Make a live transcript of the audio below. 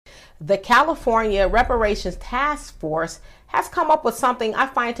The California Reparations Task Force has come up with something I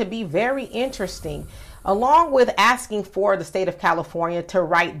find to be very interesting. Along with asking for the state of California to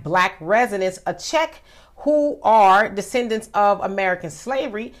write Black residents a check who are descendants of American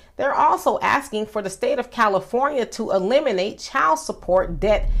slavery, they're also asking for the state of California to eliminate child support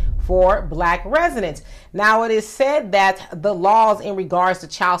debt for Black residents. Now, it is said that the laws in regards to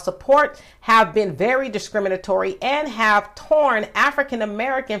child support have been very discriminatory and have torn African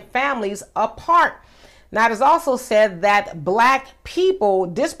American families apart. Now, it is also said that Black people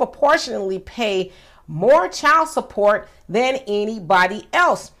disproportionately pay more child support than anybody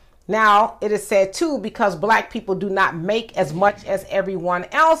else. Now, it is said too, because Black people do not make as much as everyone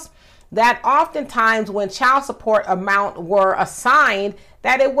else, that oftentimes when child support amount were assigned,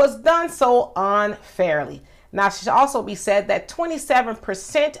 that it was done so unfairly. Now, it should also be said that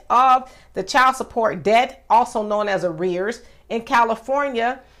 27% of the child support debt, also known as arrears, in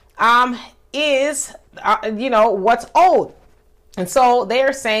California is, what's owed. And so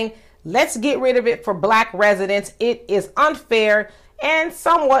they're saying, let's get rid of it for Black residents. It is unfair and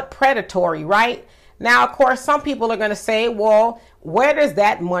somewhat predatory, right? Now, of course, some people are going to say, well, where does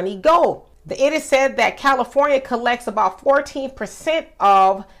that money go? It is said that California collects about 14%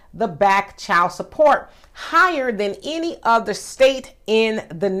 of the back child support, higher than any other state in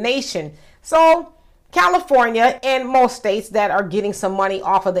the nation. So California and most states that are getting some money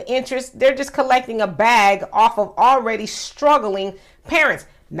off of the interest, they're just collecting a bag off of already struggling parents.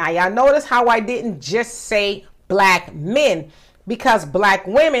 Now, y'all notice how I didn't just say Black men, because Black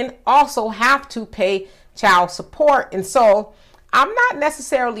women also have to pay child support. And so I'm not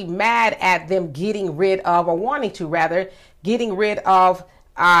necessarily mad at them getting rid of, or wanting to rather, getting rid of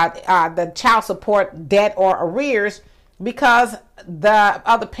the child support debt or arrears, because the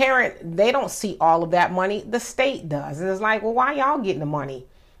other parent, they don't see all of that money. The state does. And it's like, well, why y'all getting the money?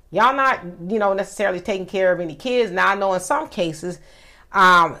 Y'all not, necessarily taking care of any kids. Now, I know in some cases,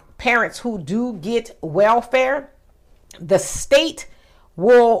 parents who do get welfare, the state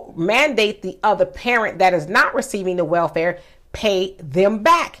will mandate the other parent that is not receiving the welfare pay them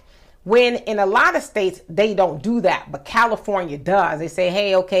back. When in a lot of states, they don't do that, but California does. They say,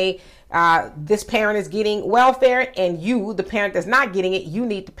 hey, okay, this parent is getting welfare, and you, the parent that's not getting it, you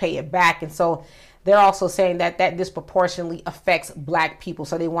need to pay it back. And so they're also saying that that disproportionately affects Black people.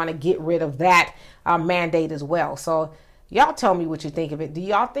 So they want to get rid of that mandate as well. So y'all tell me what you think of it. Do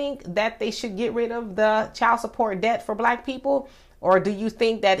y'all think that they should get rid of the child support debt for Black people? Or do you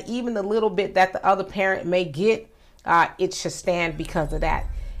think that even the little bit that the other parent may get, it should stand because of that?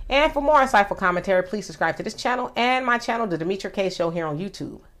 And for more insightful commentary, please subscribe to this channel and my channel, The Demetra K Show, here on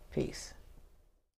YouTube. Peace.